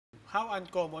how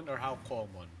uncommon or how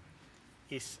common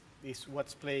is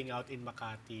what's playing out in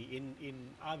Makati in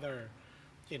other,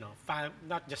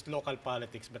 not just local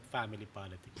politics but family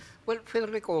politics? Well,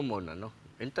 fairly common,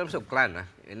 in terms of clan,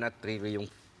 not really yung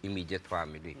immediate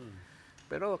family.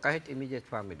 Pero kahit immediate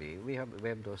family, we have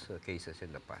those cases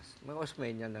in the past. Mga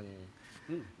Osmeña ng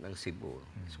Cebu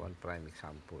is one prime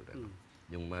example.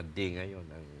 Yung mga di ngayon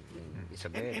ng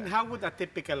Isabela. And how would a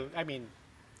typical,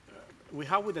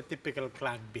 how would a typical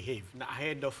clan behave? Na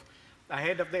ahead of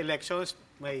the elections,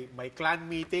 may clan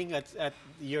meeting at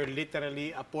you're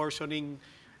literally apportioning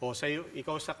sa'yo,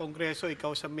 ikaw sa kongreso,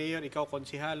 ikaw sa mayor, ikaw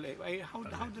konsihal. How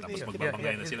do they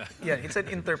typically? Yeah, it's an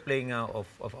interplay of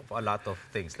a lot of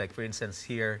things. Like for instance,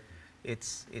 here, it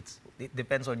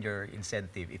depends on your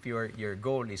incentive. If your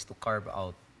goal is to carve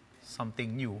out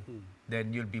something new, then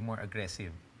you'll be more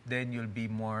aggressive. Then you'll be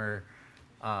more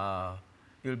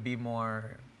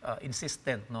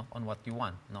insistent, no, on what you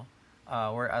want, no.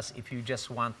 Whereas if you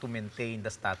just want to maintain the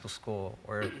status quo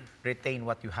or retain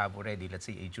what you have already, let's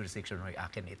say a jurisdiction or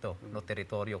akin ito, no,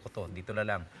 teritoryo ko to, dito na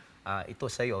lang, ito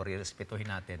sa'yo, respetuhin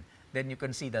natin, then you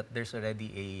can see that there's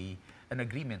already an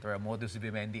agreement or a modus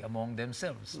vivendi among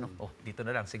themselves. No? Oh, dito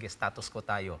na lang, sige, status quo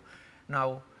tayo.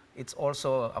 Now, it's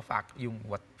also a fact,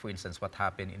 for instance, what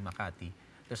happened in Makati,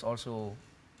 there's also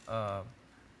a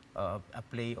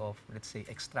play of, let's say,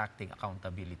 extracting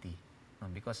accountability. No?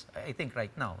 Because I think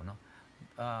right now, no,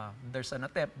 there's an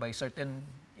attempt by certain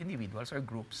individuals or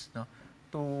groups, no,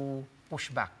 to push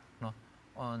back, no,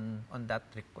 on that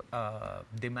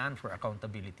demand for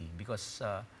accountability. Because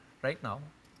right now,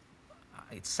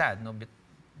 it's sad, no, but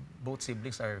both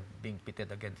siblings are being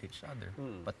pitted against each other.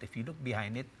 But if you look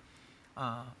behind it,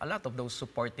 a lot of those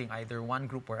supporting either one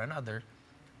group or another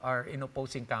are in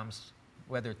opposing camps,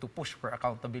 whether to push for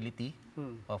accountability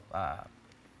of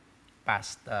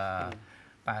past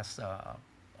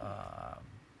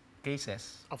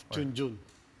cases of Junjun.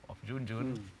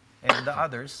 And the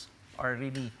others are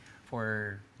really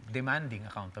for demanding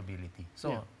accountability.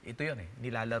 So, ito yun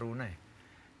nilalaro na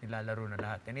Nilalaro na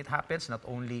lahat. And it happens not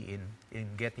only in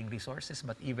getting resources,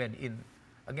 but even in,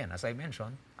 again, as I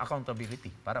mentioned,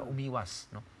 accountability para umiwas,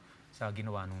 no, sa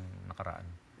ginawa nung nakaraan.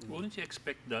 Wouldn't you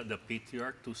expect the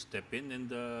patriarch to step in and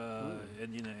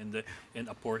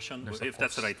apportion, if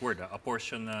that's the right word,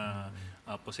 apportion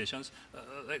positions?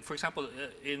 Like for example,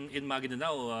 in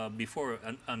Maguindanao, before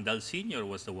Andal Senior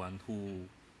was the one who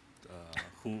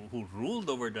ruled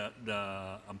over the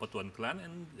Ampatuan clan,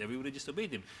 and everybody just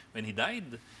obeyed him. When he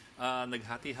died,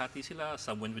 naghati-hati sila.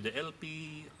 Some went with the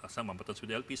LP, some Ampatuans with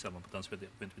the LP, some Ampatuans went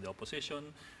with the opposition.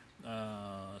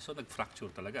 So nag-fracture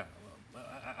talaga.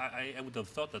 I would have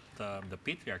thought that the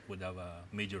patriarch would have a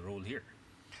major role here.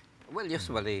 Well,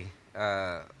 usually,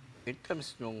 in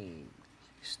terms ng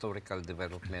historical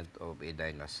development of a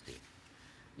dynasty,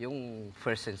 yung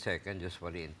first and second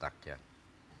usually intact yan.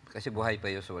 Kasi buhay pa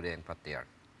usually ang patriarch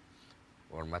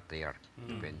or matriarch,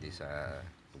 depende sa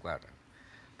lugar.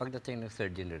 Pagdating ng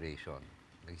third generation,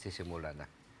 nagsisimula na.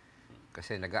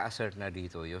 Kasi nag-a-assert na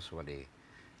dito usually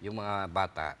yung mga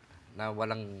bata na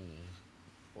walang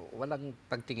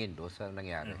pagtingin doon sa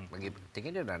nangyari.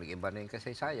 Tingin nyo na, nag-iba na yung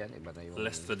kasaysayan, iba na yung...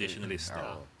 Less traditionalist.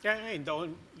 At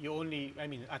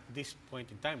this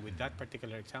point in time, with that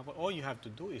particular example, all you have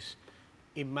to do is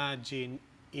imagine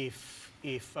if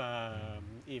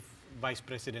Vice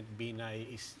President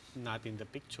Binay is not in the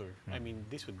picture. I mean,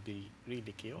 this would be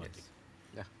really chaotic.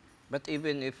 Yes. Yeah. But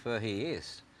even if he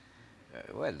is,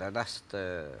 well, the last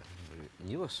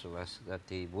news was that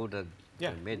he would have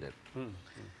made it.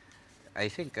 I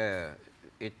think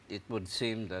it would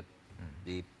seem that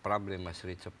the problem has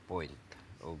reached a point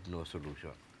of no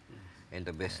solution. And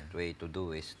the best way to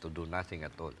do is to do nothing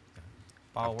at all.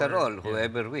 After all,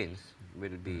 whoever wins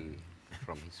will be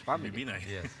from his family.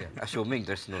 Assuming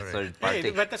there's no third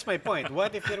party. But that's my point.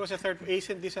 What if there was a third?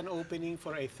 Isn't this an opening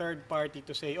for a third party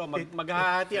to say,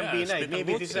 maghahati ang Binay,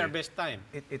 maybe this is our best time?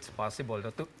 It's possible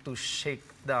to shake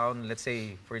down, let's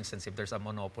say, for instance, if there's a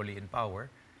monopoly in power,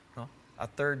 no, a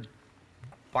third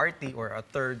party or a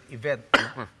third event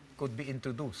could be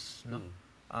introduced, no,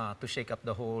 to shake up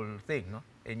the whole thing, no?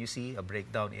 And you see a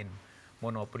breakdown in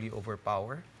monopoly over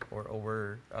power or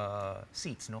over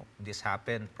seats, no? This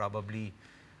happened probably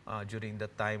during the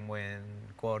time when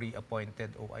Cory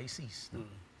appointed OICs. No?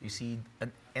 You see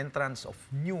an entrance of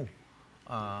new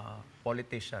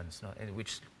politicians, no? And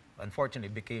which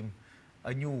unfortunately became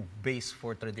a new base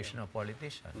for traditional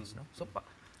politicians. No? So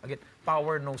again,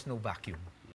 power knows no vacuum.